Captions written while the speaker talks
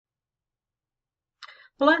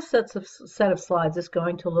The last set of slides is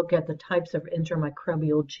going to look at the types of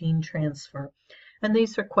intermicrobial gene transfer. And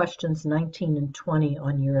these are questions 19 and 20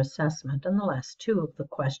 on your assessment, and the last two of the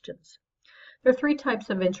questions. There are three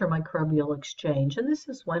types of intermicrobial exchange, and this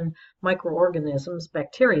is when microorganisms,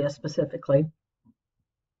 bacteria specifically,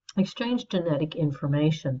 exchange genetic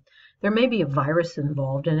information. There may be a virus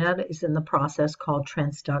involved, and that is in the process called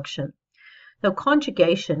transduction. Now,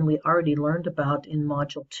 conjugation we already learned about in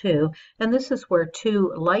Module 2, and this is where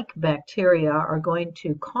two like bacteria are going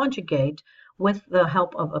to conjugate with the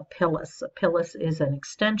help of a pilus. A pilus is an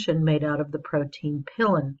extension made out of the protein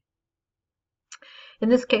pillin. In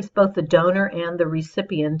this case, both the donor and the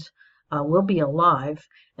recipient will be alive,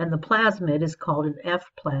 and the plasmid is called an F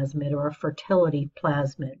plasmid or a fertility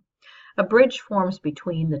plasmid. A bridge forms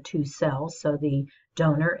between the two cells, so the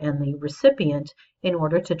donor and the recipient, in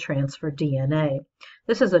order to transfer DNA.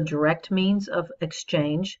 This is a direct means of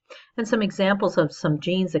exchange, and some examples of some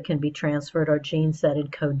genes that can be transferred are genes that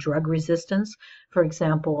encode drug resistance. For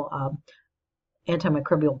example,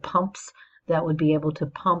 antimicrobial pumps that would be able to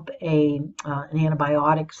pump an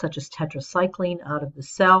antibiotic such as tetracycline out of the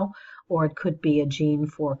cell, or it could be a gene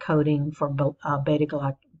for coding for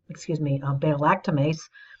beta-lactamase.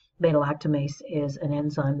 Beta-lactamase is an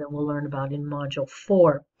enzyme that we'll learn about in Module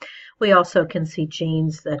 4. We also can see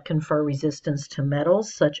genes that confer resistance to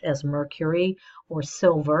metals, such as mercury or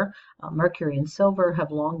silver. Mercury and silver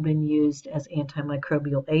have long been used as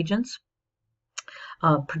antimicrobial agents.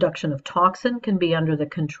 Production of toxin can be under the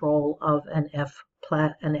control of an F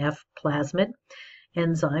plasmid.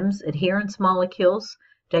 Enzymes, adherence molecules,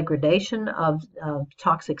 degradation of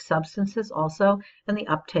toxic substances also, and the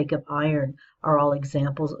uptake of iron are all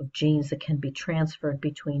examples of genes that can be transferred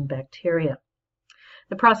between bacteria.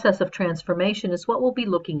 The process of transformation is what we'll be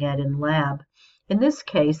looking at in lab. In this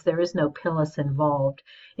case, there is no pilus involved.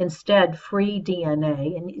 Instead, free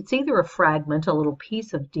DNA, and it's either a fragment, a little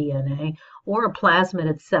piece of DNA, or a plasmid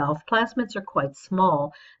itself. Plasmids are quite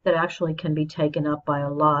small that actually can be taken up by a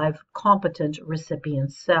live, competent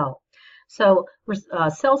recipient cell. So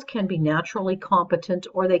cells can be naturally competent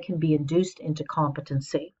or they can be induced into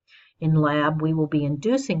competency. In lab, we will be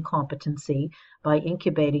inducing competency by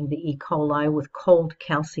incubating the E. coli with cold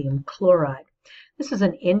calcium chloride. This is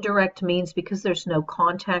an indirect means because there's no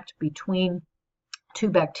contact between two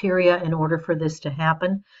bacteria in order for this to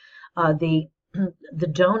happen. The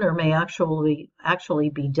donor may actually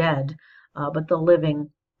be dead, but the living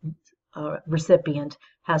recipient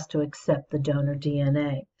has to accept the donor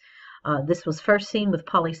DNA. This was first seen with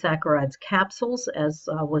polysaccharides capsules, as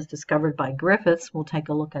was discovered by Griffiths. We'll take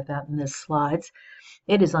a look at that in this slides.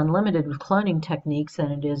 It is unlimited with cloning techniques,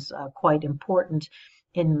 and it is quite important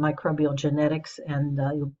in microbial genetics, and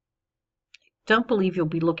don't believe you'll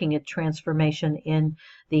be looking at transformation in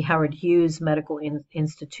the Howard Hughes Medical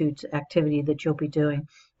Institute activity that you'll be doing,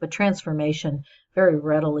 but transformation very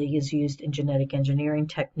readily is used in genetic engineering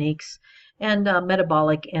techniques, and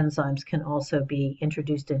metabolic enzymes can also be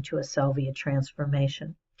introduced into a cell via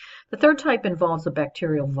transformation. The third type involves a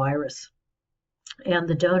bacterial virus, and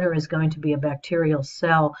the donor is going to be a bacterial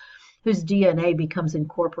cell whose DNA becomes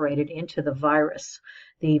incorporated into the virus.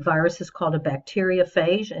 The virus is called a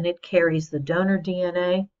bacteriophage, and it carries the donor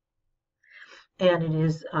DNA. And it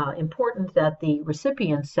is important that the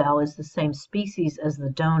recipient cell is the same species as the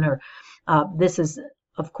donor. This is,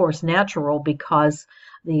 of course, natural because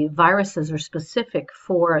the viruses are specific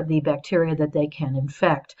for the bacteria that they can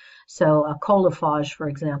infect. So a coliphage, for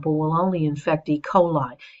example, will only infect E.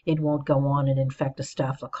 coli. It won't go on and infect a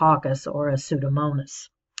staphylococcus or a pseudomonas.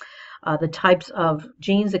 The types of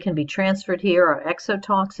genes that can be transferred here are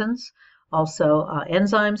exotoxins, also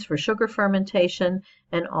enzymes for sugar fermentation,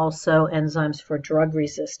 and also enzymes for drug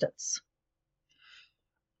resistance.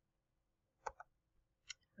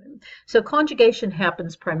 So conjugation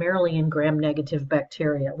happens primarily in gram-negative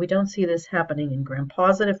bacteria. We don't see this happening in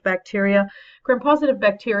gram-positive bacteria. Gram-positive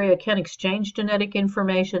bacteria can exchange genetic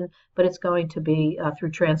information, but it's going to be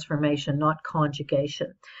through transformation, not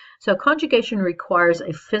conjugation. So conjugation requires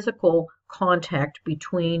a physical contact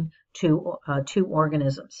between two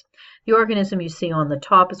organisms. The organism you see on the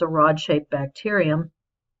top is a rod-shaped bacterium,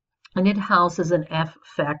 and it houses an F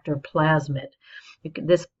factor plasmid.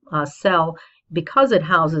 This cell, because it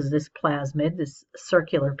houses this plasmid, this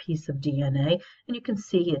circular piece of DNA, and you can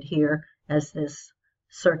see it here as this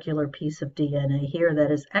circular piece of DNA here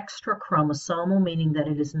that is extra chromosomal, meaning that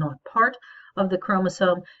it is not part of the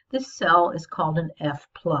chromosome. This cell is called an F+.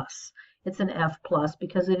 It's an F+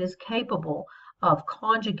 because it is capable of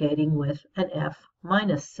conjugating with an F-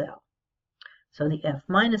 cell. So the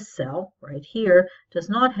F- cell right here does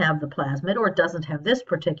not have the plasmid, or it doesn't have this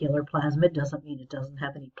particular plasmid. Doesn't mean it doesn't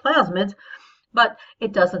have any plasmids, but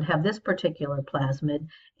it doesn't have this particular plasmid.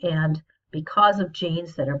 And because of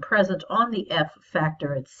genes that are present on the F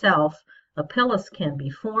factor itself, a pilus can be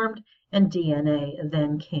formed, and DNA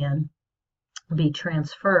then can be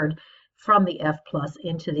transferred from the F plus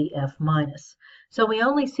into the F minus. So we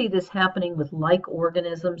only see this happening with like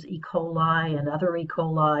organisms, E. coli and other E.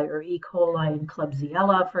 coli, or E. coli and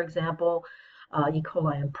Klebsiella, for example, E.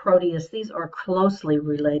 coli and Proteus. These are closely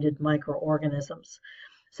related microorganisms.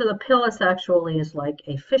 So the pilus actually is like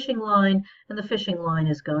a fishing line, and the fishing line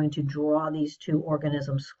is going to draw these two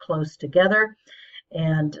organisms close together,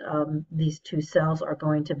 and these two cells are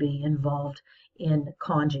going to be involved in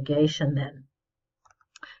conjugation then.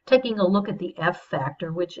 Taking a look at the F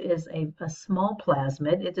factor, which is a small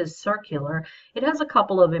plasmid. It is circular. It has a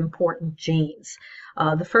couple of important genes.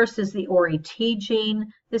 The first is the ORI-T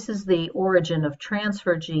gene. This is the origin of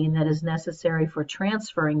transfer gene that is necessary for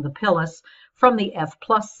transferring the pilus from the F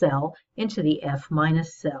plus cell into the F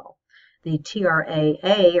minus cell. The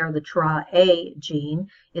TRAA, or the TRA gene,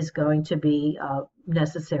 is going to be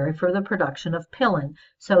necessary for the production of pillin.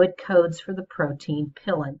 So it codes for the protein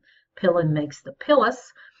pillin. Pillin makes the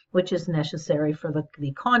pilus, which is necessary for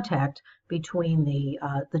the contact between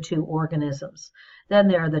the two organisms. Then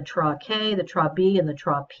there are the TRA-K, the TRA-B, and the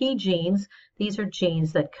TRA-P genes. These are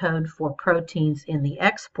genes that code for proteins in the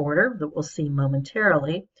exporter that we'll see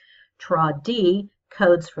momentarily. TRA-D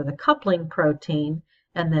codes for the coupling protein,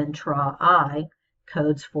 and then TRA-I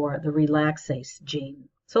codes for the relaxase gene.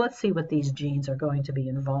 So let's see what these genes are going to be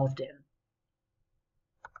involved in.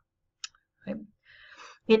 Okay.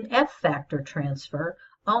 In F factor transfer,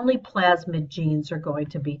 only plasmid genes are going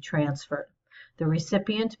to be transferred. The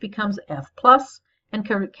recipient becomes F plus and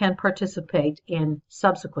can participate in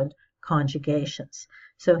subsequent conjugations.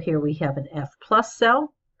 So here we have an F plus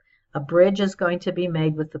cell. A bridge is going to be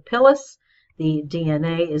made with the pilus. The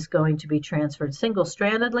DNA is going to be transferred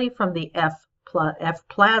single-strandedly from the F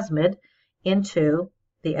plasmid into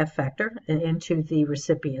the F factor and into the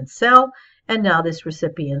recipient cell. And now this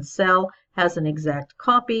recipient cell has an exact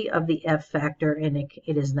copy of the F factor, and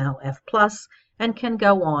it is now F plus and can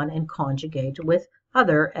go on and conjugate with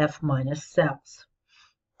other F minus cells.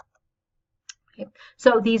 Okay.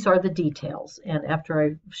 So these are the details, and after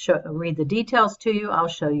I read the details to you, I'll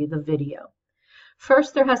show you the video.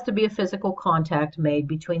 First, there has to be a physical contact made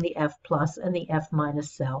between the F plus and the F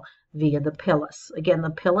minus cell via the pilus. Again,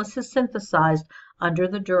 the pilus is synthesized under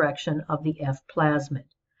the direction of the F plasmid.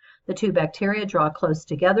 The two bacteria draw close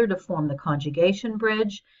together to form the conjugation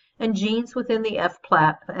bridge, and genes within the F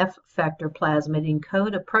factor plasmid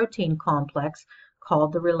encode a protein complex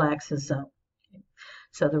called the relaxosome.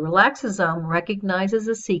 So the relaxosome recognizes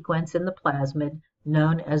a sequence in the plasmid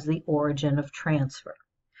known as the origin of transfer.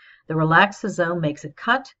 The relaxosome makes a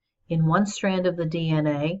cut in one strand of the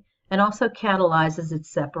DNA and also catalyzes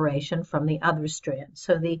its separation from the other strand.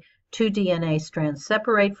 So the two DNA strands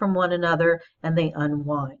separate from one another and they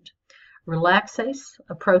unwind. Relaxase,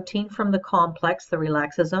 a protein from the complex, the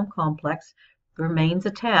relaxosome complex, remains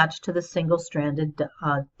attached to the single-stranded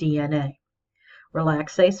DNA.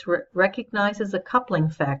 Relaxase recognizes a coupling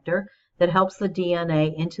factor that helps the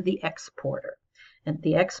DNA into the exporter. And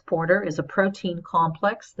the exporter is a protein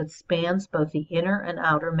complex that spans both the inner and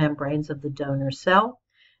outer membranes of the donor cell,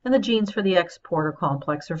 and the genes for the exporter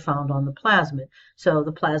complex are found on the plasmid. So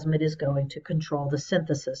the plasmid is going to control the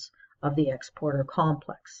synthesis of the exporter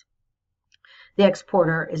complex. The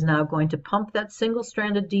exporter is now going to pump that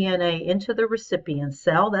single-stranded DNA into the recipient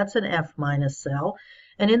cell. That's an F minus cell.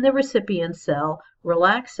 And in the recipient cell,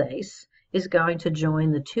 relaxase is going to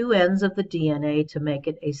join the two ends of the DNA to make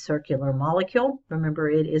it a circular molecule. Remember,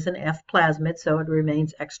 it is an F plasmid, so it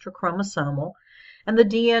remains extrachromosomal. And the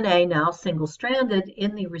DNA, now single-stranded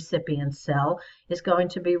in the recipient cell, is going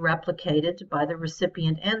to be replicated by the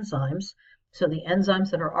recipient enzymes. So the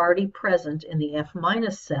enzymes that are already present in the F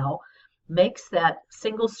minus cell makes that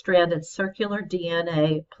single-stranded circular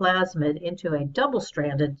DNA plasmid into a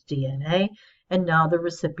double-stranded DNA, and now the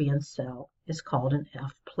recipient cell is called an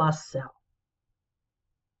F plus cell.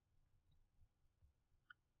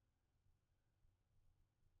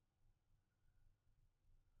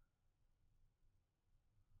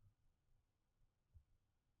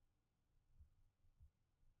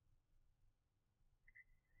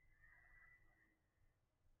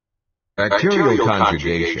 Bacterial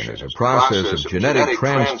conjugation is a process of genetic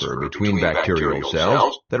transfer between bacterial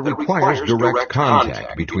cells that requires direct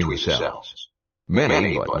contact between the cells.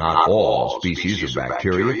 Many, but not all, species of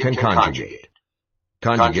bacteria can conjugate.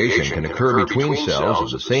 Conjugation can occur between cells of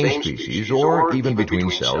the same species or even between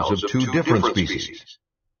cells of two different species.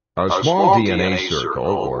 A small DNA circle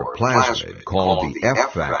or plasmid called the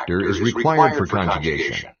F factor is required for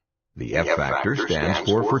conjugation. The F factor stands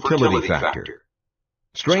for fertility factor.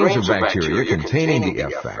 Strains of bacteria containing the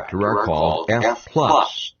F factor are called F+.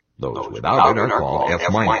 Those without it are called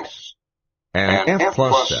F-. An F+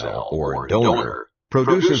 cell, or donor,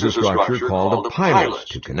 produces a structure called a pilus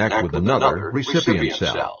to connect with another recipient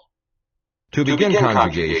cell. To begin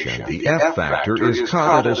conjugation, the F factor is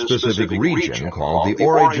cut at a specific region called the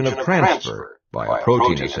origin of transfer by a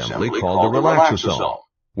protein assembly called the relaxosome,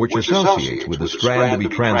 which associates with the strand to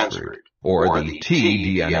be transferred, or the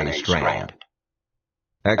tDNA strand.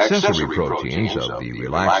 Accessory proteins of the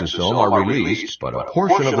relaxosome are released, but a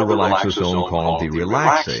portion of the relaxosome called the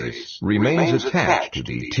relaxase remains attached to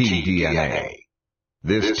the tDNA.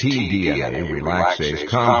 This tDNA relaxase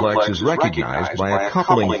complex is recognized by a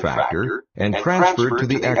coupling factor and transferred to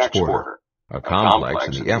the exporter, a complex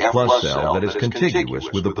in the F+ cell that is contiguous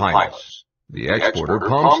with the pilus. The exporter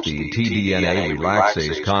pumps the tDNA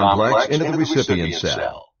relaxase complex into the recipient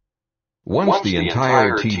cell. Once the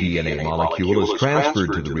entire tDNA molecule is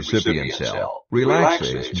transferred to the recipient cell,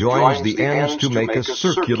 relaxase joins the ends to make a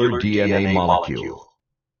circular DNA molecule.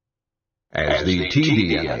 As the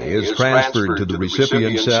tDNA is transferred to the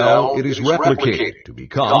recipient cell, it is replicated to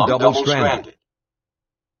become double-stranded.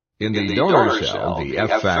 In the donor cell, the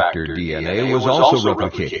F factor DNA was also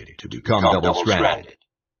replicated to become double-stranded.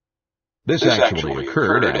 This actually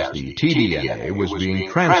occurred as the tDNA was being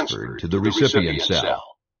transferred to the recipient cell.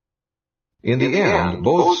 In the end,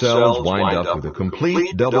 both cells wind up with a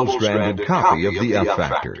complete double-stranded copy of the F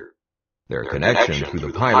factor. Their connection through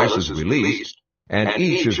the pilus is released, and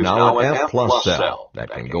each is now an F+ cell that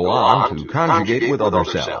can go on to conjugate with other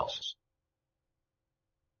cells.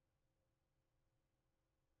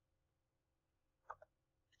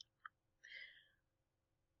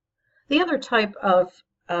 The other type of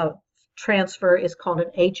transfer is called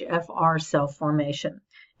an HFR cell formation.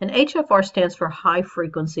 An HFR stands for high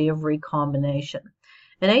frequency of recombination.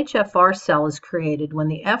 An HFR cell is created when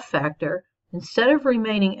the F factor, instead of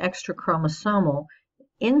remaining extrachromosomal,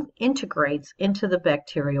 integrates into the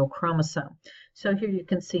bacterial chromosome. So here you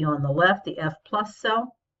can see on the left the F+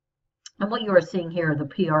 cell, and what you are seeing here are the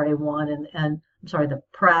PRA1 the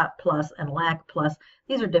PRA+ and LAC+.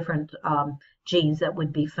 These are different genes that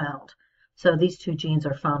would be found. So these two genes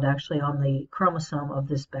are found actually on the chromosome of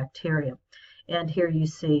this bacteria. And here you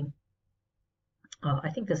see, I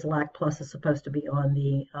think this LAC+ is supposed to be on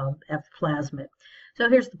the F plasmid. So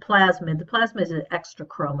here's the plasmid. The plasmid is an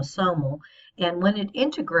extrachromosomal, and when it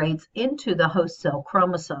integrates into the host cell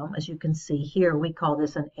chromosome, as you can see here, we call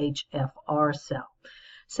this an HFR cell.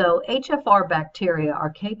 So HFR bacteria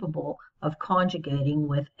are capable of conjugating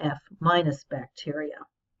with F- bacteria.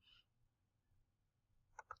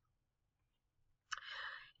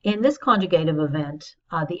 In this conjugative event,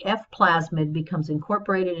 the F plasmid becomes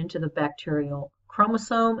incorporated into the bacterial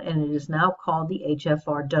chromosome, and it is now called the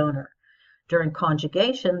HFR donor. During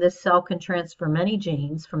conjugation, this cell can transfer many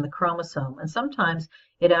genes from the chromosome, and sometimes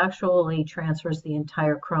it actually transfers the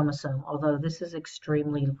entire chromosome, although this is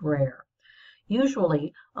extremely rare.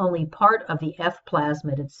 Usually, only part of the F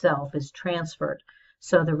plasmid itself is transferred,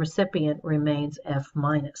 so the recipient remains F-.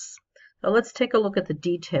 So let's take a look at the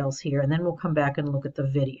details here, and then we'll come back and look at the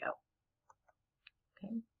video.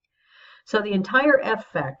 Okay. So the entire F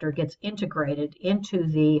factor gets integrated into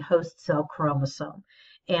the host cell chromosome,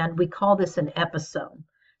 and we call this an episome.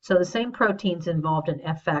 So the same proteins involved in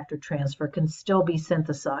F factor transfer can still be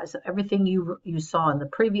synthesized. Everything you saw in the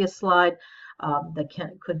previous slide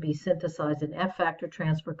that could be synthesized in F factor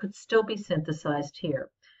transfer could still be synthesized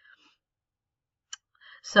here.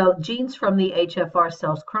 So genes from the HFR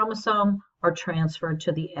cell's chromosome are transferred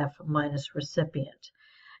to the F- recipient.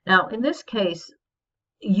 Now, in this case,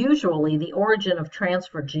 usually the origin of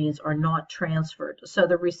transfer genes are not transferred, so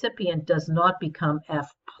the recipient does not become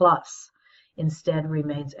F+, instead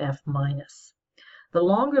remains F-. The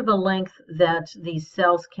longer the length that these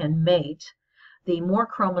cells can mate, the more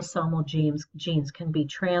chromosomal genes can be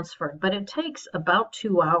transferred, but it takes about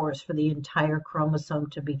 2 hours for the entire chromosome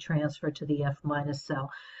to be transferred to the F- cell.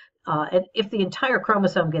 And if the entire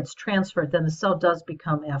chromosome gets transferred, then the cell does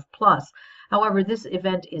become F+. However, this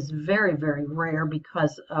event is very, very rare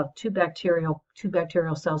because of two bacterial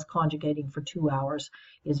cells conjugating for 2 hours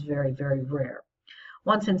is very, very rare.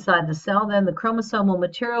 Once inside the cell, then the chromosomal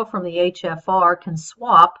material from the HFR can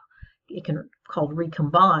swap, called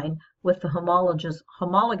recombine, with the homologous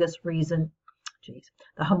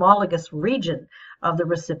the homologous region of the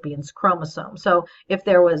recipient's chromosome. So if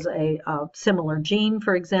there was a similar gene,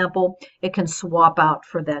 for example, it can swap out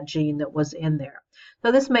for that gene that was in there.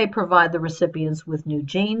 So this may provide the recipients with new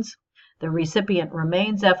genes. The recipient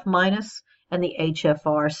remains F-, and the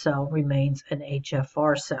HFR cell remains an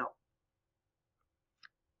HFR cell.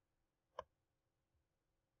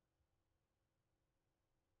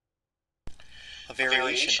 A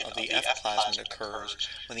variation of the F plasmid occurs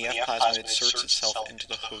when the F plasmid inserts itself into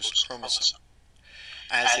the host chromosome.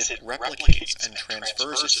 As it replicates and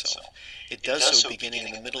transfers itself, it does so beginning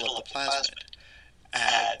in the middle of the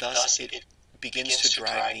plasmid. Thus, it begins to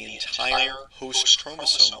drag the entire host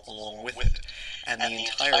chromosome along with it, and the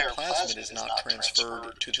entire plasmid is not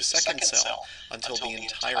transferred to the second cell until the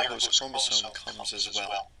entire host chromosome comes as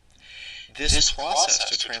well. This process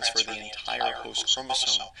to transfer the entire host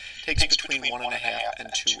chromosome takes between 1.5 and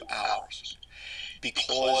 2 hours.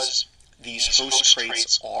 Because these host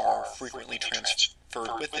traits are frequently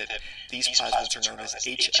transferred with it, these plasmids are known as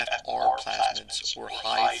HFR plasmids, or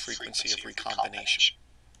high frequency of recombination.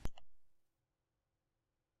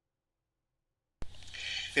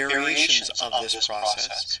 Variations of this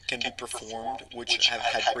process can be performed which have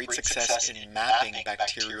had great success in mapping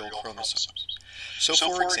bacterial chromosomes. So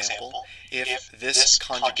for example, if this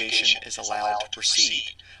conjugation is allowed to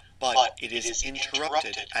proceed, but it is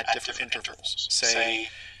interrupted at different intervals, say,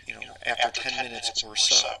 after 10 minutes or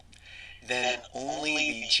so, then only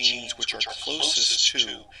the genes which are closest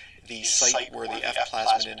to the site where the F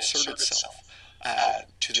plasmid inserted itself,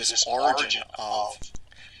 to this origin of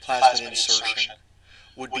plasmid insertion,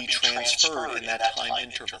 would be transferred in that time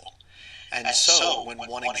interval. And so, when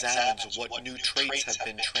one examines what new traits have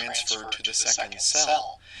been transferred to the second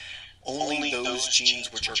cell, only those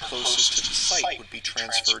genes which are closest to the site would be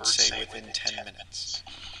transferred, say, within 10 minutes.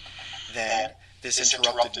 Then, this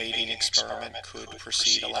interrupted mating experiment could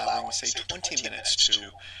proceed, allowing, say, 20 minutes to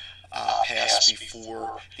pass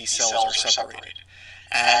before these cells are separated.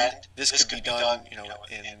 And this could be done,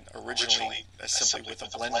 originally simply with a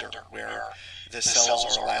blender, where the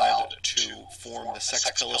cells are allowed to form the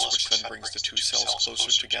sex pilus, which then brings the two cells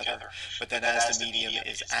closer together. But then as the medium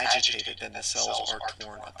is agitated, then the cells are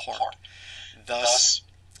torn apart. Thus,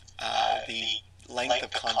 the length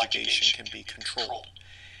of conjugation can be controlled.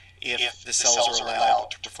 If the cells are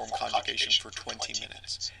allowed to perform conjugation for 20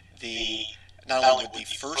 minutes, not only would the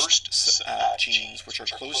first genes which are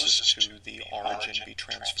closest to the origin be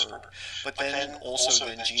transferred, but then also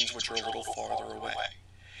genes which are a little farther away.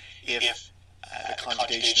 If the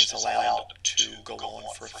conjugation is allowed to go on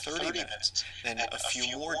for 30 minutes, then a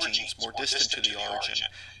few more genes more distant to the origin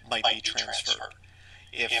might be transferred.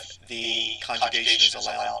 If the conjugation is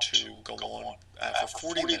allowed to go on for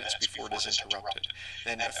 40 minutes before it is interrupted,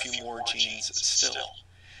 then a few more genes still.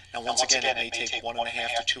 Now, once again, it may take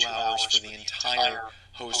 1.5 to 2 hours for the entire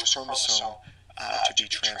host chromosome to be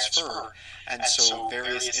transferred, and so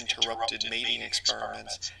various interrupted mating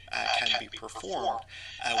experiments can be performed,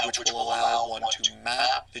 which will allow one to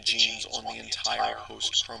map the genes on the entire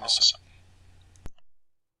host chromosome.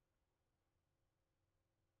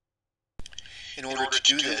 In order to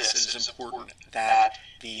do this, it is important that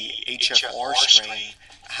the HFR strain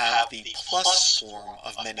have the plus form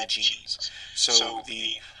of many genes. So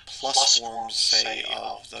the plus forms, say,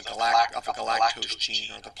 of a galactose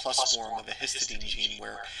gene, or the plus form of a histidine gene,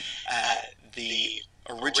 where the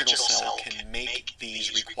original cell can make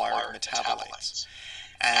these required metabolites.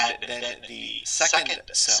 And then the second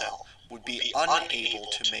cell would be unable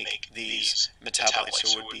to make these metabolites,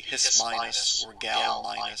 so it would be His minus or Gal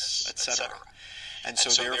minus, etc. And so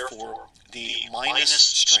therefore, the minus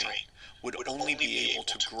strain would only be able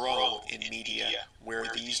to grow in media where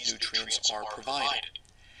these nutrients are provided.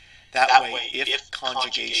 That way, if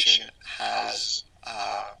conjugation has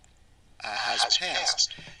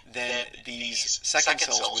passed, then these second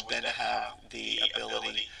cells would then have the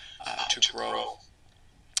ability to grow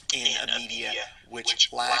in a media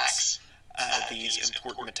which lacks these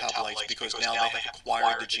important metabolites, because now they have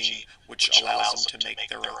acquired the gene which allows them to make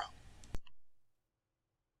their own.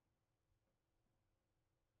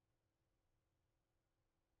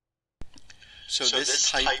 So this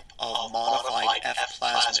type of modified F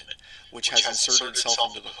plasmid, which has inserted itself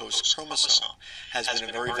into the host chromosome, has been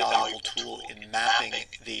a very valuable tool in mapping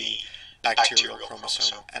the bacterial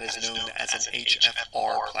chromosome and is known as an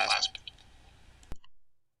HFR plasmid.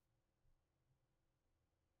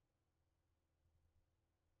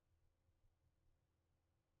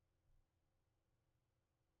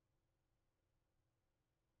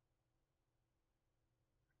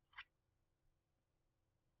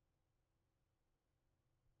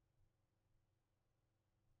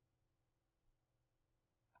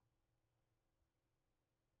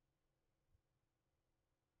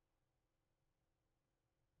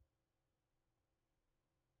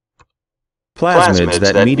 Plasmids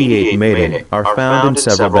that mediate mating are found in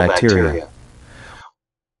several bacteria.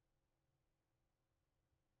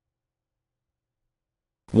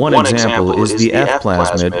 One example is the F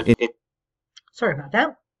plasmid. Sorry about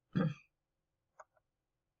that.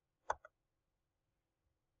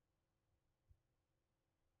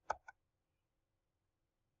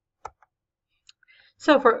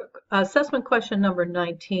 So for assessment question number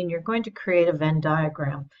 19, you're going to create a Venn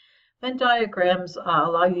diagram. Venn diagrams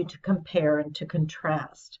allow you to compare and to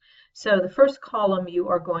contrast. So the first column, you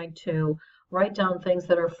are going to write down things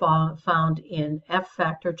that are found in F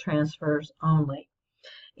factor transfers only.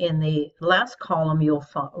 In the last column, you'll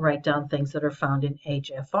write down things that are found in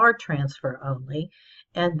HFR transfer only.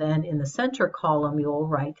 And then in the center column, you'll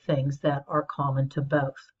write things that are common to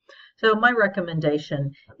both. So my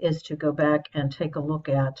recommendation is to go back and take a look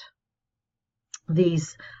at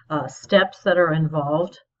these steps that are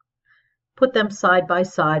involved. Put them side by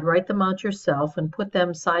side, write them out yourself, and put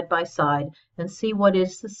them side by side and see what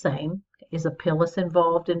is the same. Is a pilus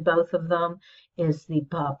involved in both of them? Is the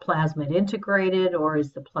plasmid integrated, or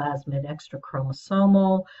is the plasmid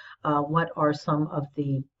extrachromosomal? What are some of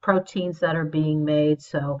the proteins that are being made?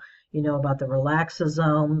 So you know about the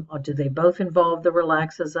relaxosome, or do they both involve the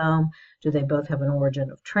relaxosome? Do they both have an origin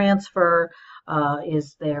of transfer?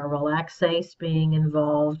 Is there relaxase being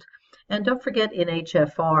involved? And don't forget in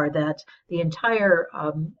HFR that the entire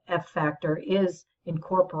F factor is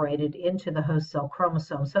incorporated into the host cell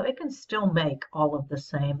chromosome, so it can still make all of the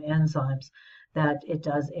same enzymes that it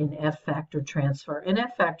does in F factor transfer. In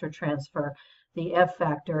F factor transfer, the F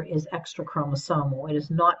factor is extrachromosomal. It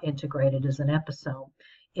is not integrated as an episome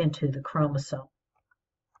into the chromosome.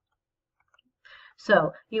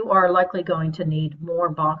 So you are likely going to need more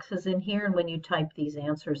boxes in here, and when you type these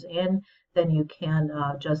answers in, then you can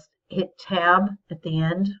just hit tab at the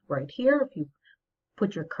end right here. If you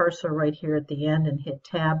put your cursor right here at the end and hit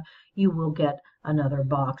tab, you will get another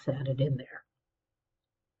box added in there.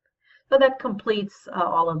 So that completes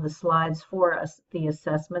all of the slides for the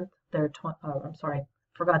assessment. I'm sorry,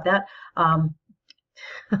 forgot that. I'm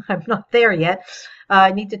not there yet.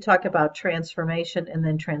 I need to talk about transformation and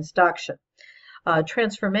then transduction.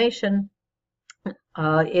 Transformation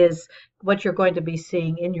is what you're going to be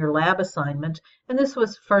seeing in your lab assignment, and this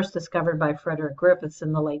was first discovered by Frederick Griffiths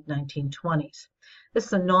in the late 1920s. This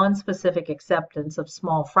is a non-specific acceptance of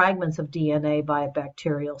small fragments of DNA by a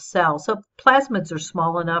bacterial cell. So plasmids are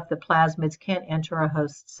small enough that plasmids can't enter a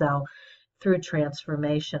host cell through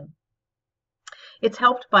transformation. It's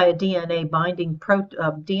helped by a DNA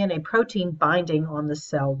protein binding on the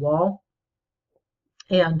cell wall,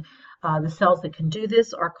 and the cells that can do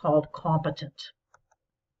this are called competent.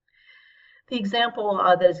 The example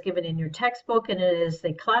that is given in your textbook, and it is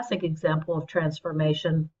the classic example of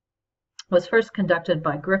transformation, was first conducted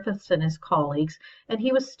by Griffiths and his colleagues, and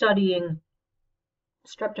he was studying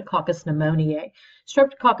Streptococcus pneumoniae.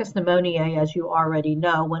 Streptococcus pneumoniae, as you already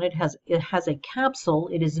know, when it has a capsule,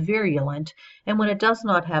 it is virulent, and when it does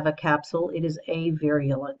not have a capsule, it is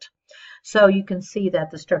avirulent. So you can see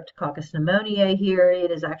that the Streptococcus pneumoniae here,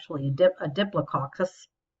 it is actually a diplococcus,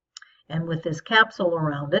 and with this capsule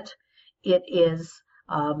around it, it is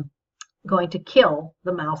going to kill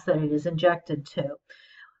the mouse that it is injected to.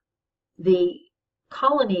 The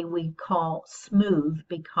colony we call smooth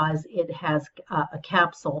because it has a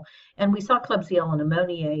capsule, and we saw Klebsiella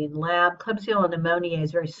pneumoniae in lab. Klebsiella pneumoniae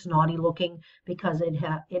is very snotty looking because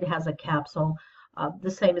it has a capsule.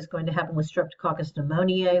 The same is going to happen with Streptococcus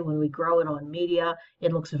pneumoniae. When we grow it on media,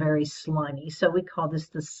 it looks very slimy. So we call this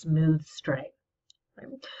the smooth strain.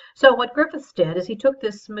 So what Griffiths did is he took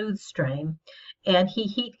this smooth strain and he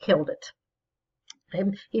heat killed it.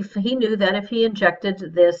 And he knew that if he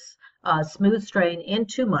injected this smooth strain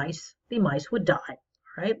into mice, the mice would die,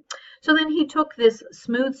 right? So then he took this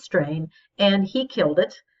smooth strain and he killed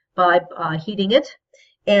it by heating it,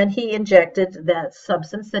 and he injected that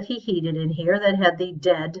substance that he heated in here that had the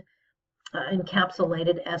dead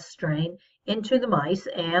encapsulated S strain into the mice,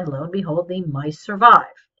 and lo and behold, the mice survive.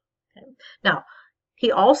 Okay. Now,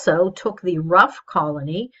 he also took the rough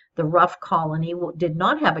colony. The rough colony did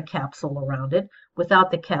not have a capsule around it. Without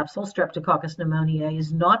the capsule, Streptococcus pneumoniae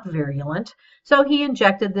is not virulent. So he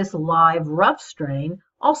injected this live rough strain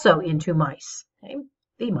also into mice. Okay?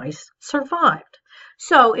 The mice survived.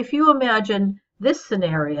 So if you imagine this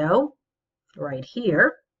scenario right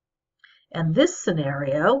here and this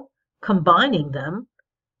scenario, combining them,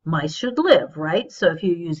 mice should live, right? So if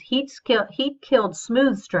you use heat-killed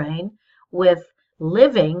smooth strain with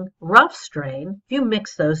living rough strain, if you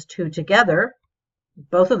mix those two together,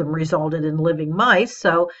 both of them resulted in living mice,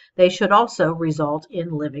 so they should also result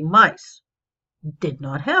in living mice. Did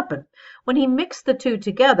not happen. When he mixed the two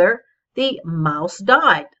together, the mouse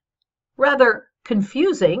died. Rather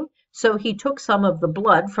confusing, so he took some of the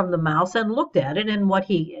blood from the mouse and looked at it, and what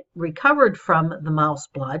he recovered from the mouse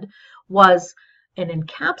blood was an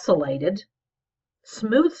encapsulated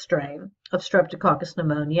smooth strain of Streptococcus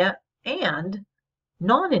pneumonia and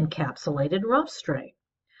non-encapsulated rough strain.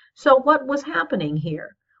 So what was happening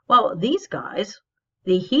here? Well, these guys,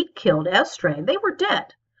 the heat-killed S strain, they were dead.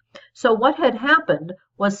 So what had happened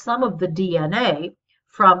was some of the DNA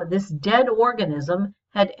from this dead organism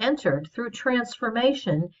had entered through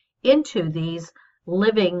transformation into these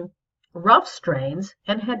living rough strains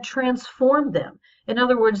and had transformed them. In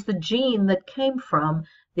other words, the gene that came from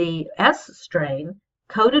the S strain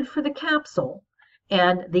coded for the capsule,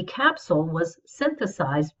 and the capsule was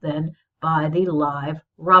synthesized then by the live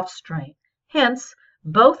rough strain. Hence,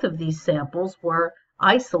 both of these samples were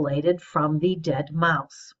isolated from the dead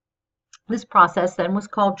mouse. This process then was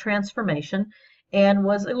called transformation and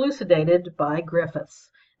was elucidated by Griffiths.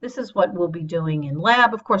 This is what we'll be doing in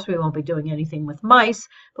lab. Of course, we won't be doing anything with mice,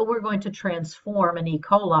 but we're going to transform an E.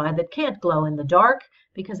 coli that can't glow in the dark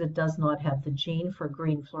because it does not have the gene for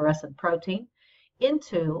green fluorescent protein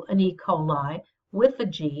into an E. coli with the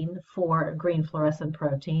gene for green fluorescent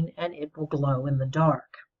protein, and it will glow in the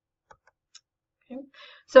dark. Okay.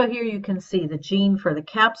 So here you can see the gene for the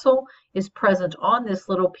capsule is present on this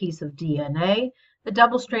little piece of DNA. The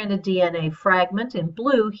double-stranded DNA fragment in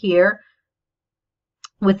blue here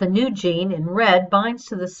with the new gene in red binds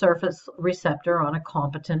to the surface receptor on a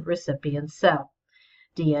competent recipient cell.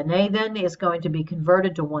 DNA then is going to be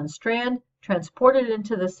converted to one strand, transported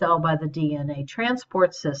into the cell by the DNA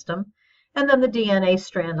transport system, and then the DNA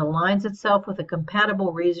strand aligns itself with a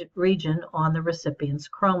compatible region on the recipient's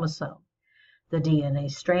chromosome. The DNA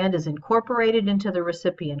strand is incorporated into the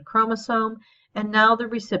recipient chromosome, and now the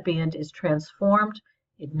recipient is transformed.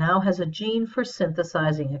 It now has a gene for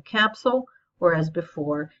synthesizing a capsule, whereas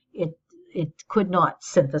before it could not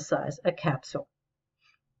synthesize a capsule.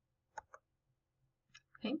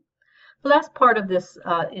 Okay. The last part of this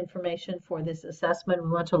information for this assessment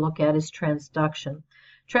we want to look at is transduction.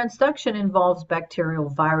 Transduction involves bacterial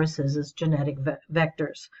viruses as genetic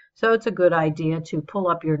vectors. So it's a good idea to pull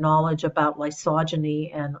up your knowledge about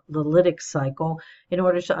lysogeny and the lytic cycle in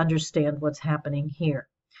order to understand what's happening here.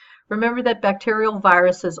 Remember that bacterial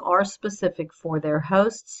viruses are specific for their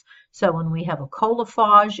hosts. So when we have a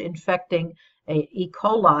coliphage infecting a E.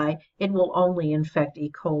 coli, it will only infect E.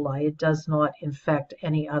 coli. It does not infect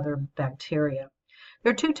any other bacteria.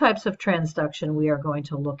 There are two types of transduction we are going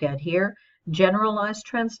to look at here: generalized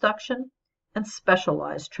transduction and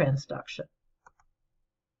specialized transduction.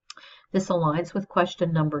 This aligns with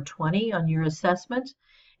question number 20 on your assessment.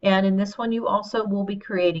 And in this one, you also will be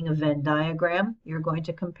creating a Venn diagram. You're going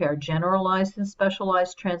to compare generalized and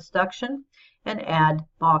specialized transduction and add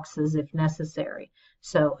boxes if necessary.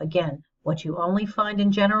 So again, what you only find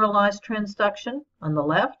in generalized transduction on the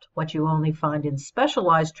left, what you only find in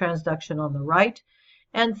specialized transduction on the right,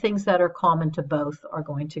 and things that are common to both are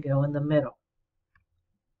going to go in the middle.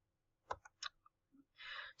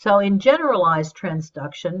 So in generalized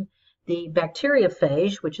transduction, the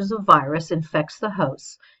bacteriophage, which is a virus, infects the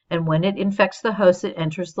host. And when it infects the host, it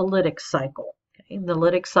enters the lytic cycle. Okay? In the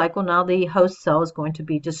lytic cycle, now the host cell is going to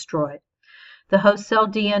be destroyed. The host cell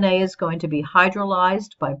DNA is going to be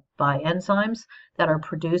hydrolyzed by enzymes that are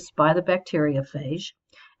produced by the bacteriophage.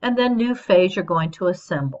 And then new phage are going to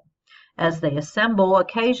assemble. As they assemble,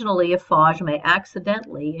 occasionally a phage may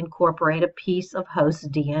accidentally incorporate a piece of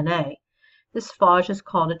host DNA. This phage is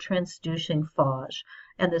called a transducing phage,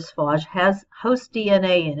 and this phage has host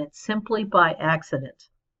DNA in it simply by accident.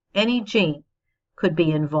 Any gene could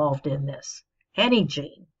be involved in this, any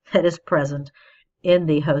gene that is present in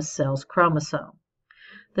the host cell's chromosome.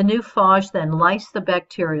 The new phage then lyses the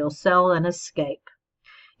bacterial cell and escape.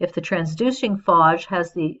 If the transducing phage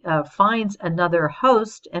finds another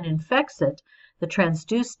host and infects it, the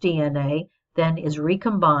transduced DNA then is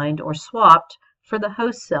recombined or swapped for the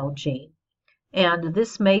host cell gene, and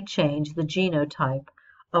this may change the genotype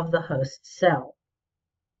of the host cell.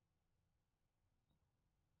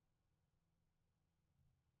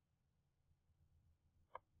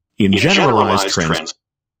 In generalized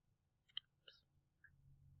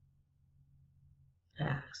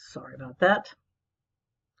Sorry about that.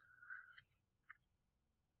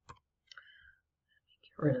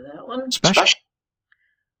 Get rid of that one.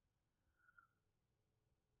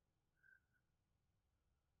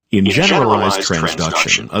 In generalized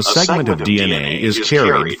transduction, a segment of DNA is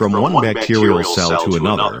carried from one bacterial cell to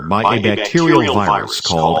another by a bacterial virus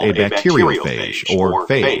called a bacteriophage or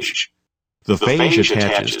phage. The phage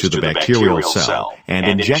attaches to the bacterial cell and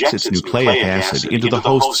injects its nucleic acid into the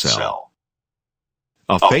host cell.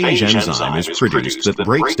 A phage enzyme is produced that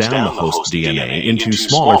breaks down the host DNA into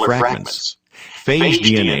smaller fragments. Phage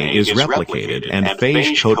DNA is replicated and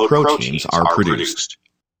phage coat proteins are produced.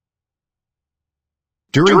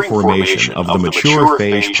 During formation of the mature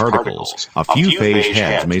phage particles, a few phage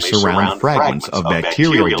heads may surround fragments of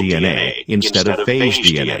bacterial DNA instead of phage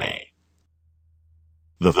DNA.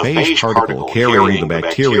 The phage particle carrying the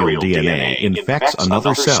bacterial DNA infects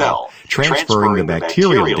another cell, transferring the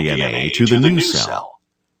bacterial DNA to the new cell.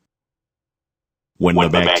 When the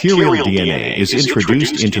bacterial DNA is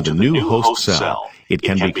introduced into the new host cell, it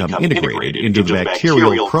can become integrated into the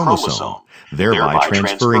bacterial chromosome, thereby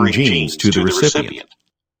transferring genes to the recipient.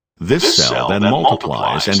 This cell then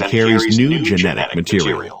multiplies and carries new genetic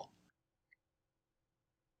material.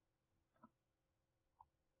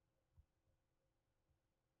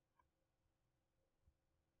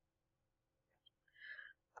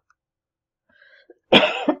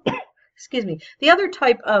 Excuse me. The other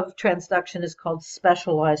type of transduction is called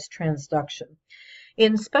specialized transduction.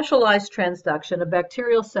 In specialized transduction, a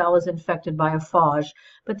bacterial cell is infected by a phage,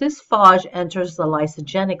 but this phage enters the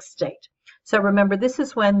lysogenic state. So remember, this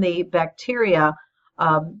is when the bacteria,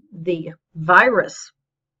 the virus,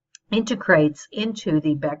 integrates into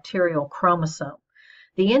the bacterial chromosome.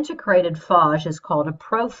 The integrated phage is called a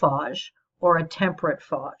prophage or a temperate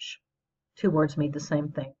phage. Two words mean the same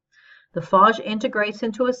thing. The phage integrates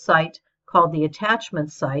into a site called the attachment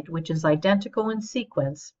site, which is identical in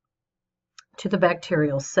sequence to the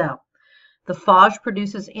bacterial cell. The phage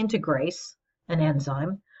produces integrase, an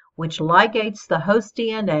enzyme, which ligates the host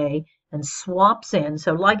DNA and swaps in.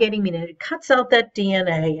 So ligating meaning it cuts out that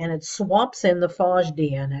DNA and it swaps in the phage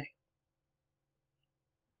DNA.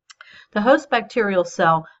 The host bacterial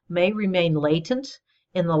cell may remain latent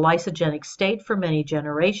in the lysogenic state for many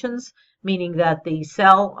generations, meaning that the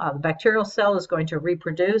cell, the bacterial cell is going to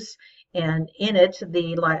reproduce, and in it,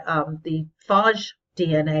 the phage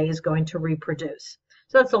DNA is going to reproduce.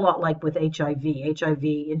 So that's a lot like with HIV. HIV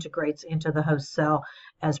integrates into the host cell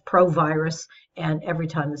as provirus, and every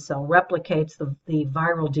time the cell replicates, the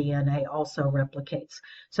viral DNA also replicates.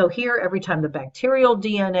 So here, every time the bacterial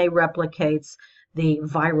DNA replicates, the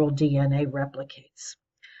viral DNA replicates.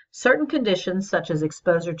 Certain conditions, such as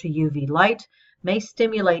exposure to UV light, may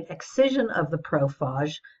stimulate excision of the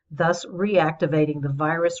prophage, thus reactivating the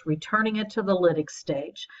virus, returning it to the lytic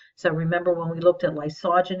stage. So remember when we looked at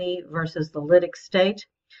lysogeny versus the lytic state?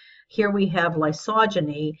 Here we have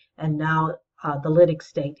lysogeny, and now the lytic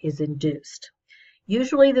state is induced.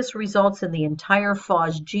 Usually this results in the entire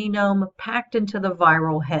phage genome packed into the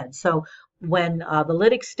viral head. So when the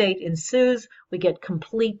lytic state ensues, we get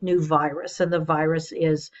complete new virus, and the virus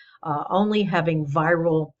is only having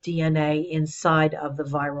viral DNA inside of the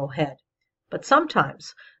viral head. But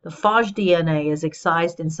sometimes the phage DNA is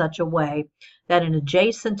excised in such a way that an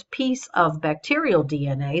adjacent piece of bacterial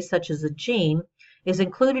DNA, such as a gene, is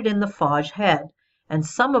included in the phage head, and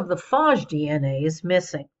some of the phage DNA is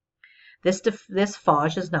missing. This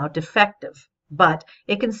phage is now defective, but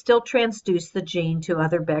it can still transduce the gene to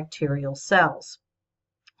other bacterial cells.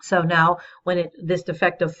 So now when this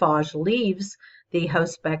defective phage leaves the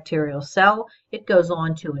host bacterial cell, it goes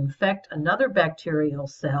on to infect another bacterial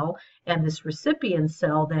cell, and this recipient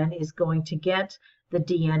cell then is going to get the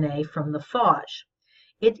DNA from the phage.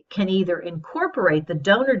 It can either incorporate the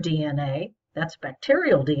donor DNA, that's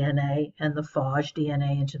bacterial DNA, and the phage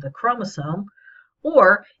DNA into the chromosome,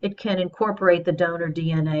 or it can incorporate the donor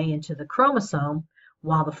DNA into the chromosome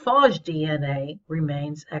while the phage DNA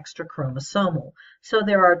remains extrachromosomal. So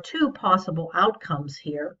there are two possible outcomes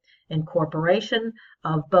here: incorporation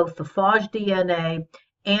of both the phage DNA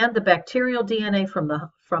and the bacterial DNA from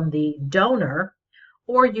the donor,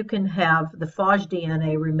 or you can have the phage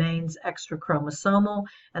DNA remains extrachromosomal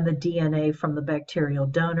and the DNA from the bacterial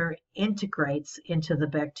donor integrates into the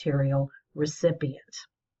bacterial recipient.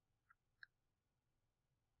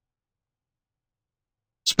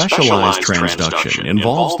 Specialized transduction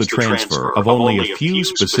involves the transfer of only a few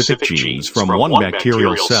specific genes from one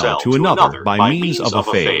bacterial cell to another by means of a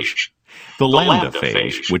phage. The lambda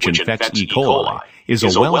phage, which infects E. coli, is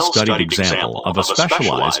a well-studied example of a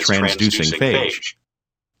specialized transducing phage.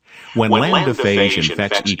 When lambda phage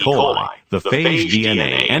infects E. coli, the phage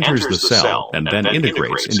DNA enters the cell and then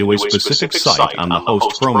integrates into a specific site on the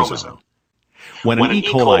host chromosome. When an E.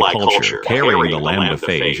 coli culture carrying the lambda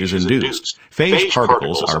phage is induced, phage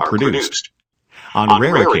particles are produced. On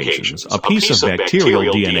rare occasions, a piece of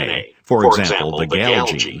bacterial DNA, for example the gal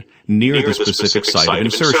gene, near the specific site of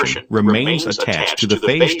insertion remains attached to the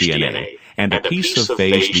phage DNA, and a piece of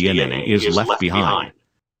phage DNA is left behind.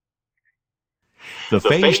 The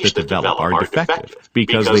phage that develop are defective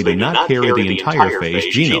because they do not carry the entire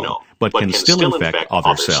phage genome, but can still infect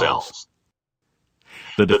other cells.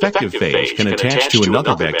 The defective phage can attach to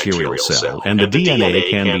another bacterial cell, and the DNA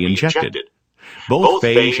can be injected. Both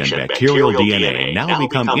phage and bacterial DNA now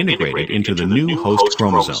become integrated into the new host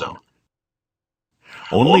chromosome.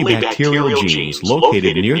 Only bacterial genes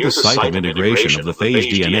located near the site of integration of the phage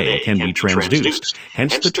DNA can be transduced,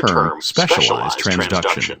 hence the term specialized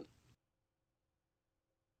transduction.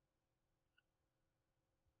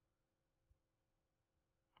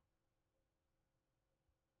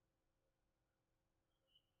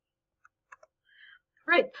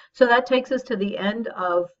 Right, so that takes us to the end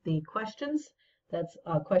of the questions. That's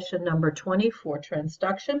question number 20 for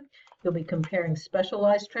transduction. You'll be comparing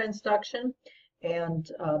specialized transduction and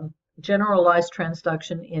generalized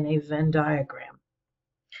transduction in a Venn diagram.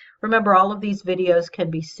 Remember, all of these videos can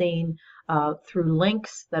be seen through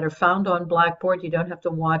links that are found on Blackboard. You don't have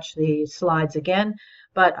to watch the slides again,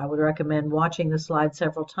 but I would recommend watching the slides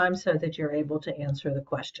several times so that you're able to answer the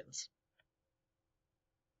questions.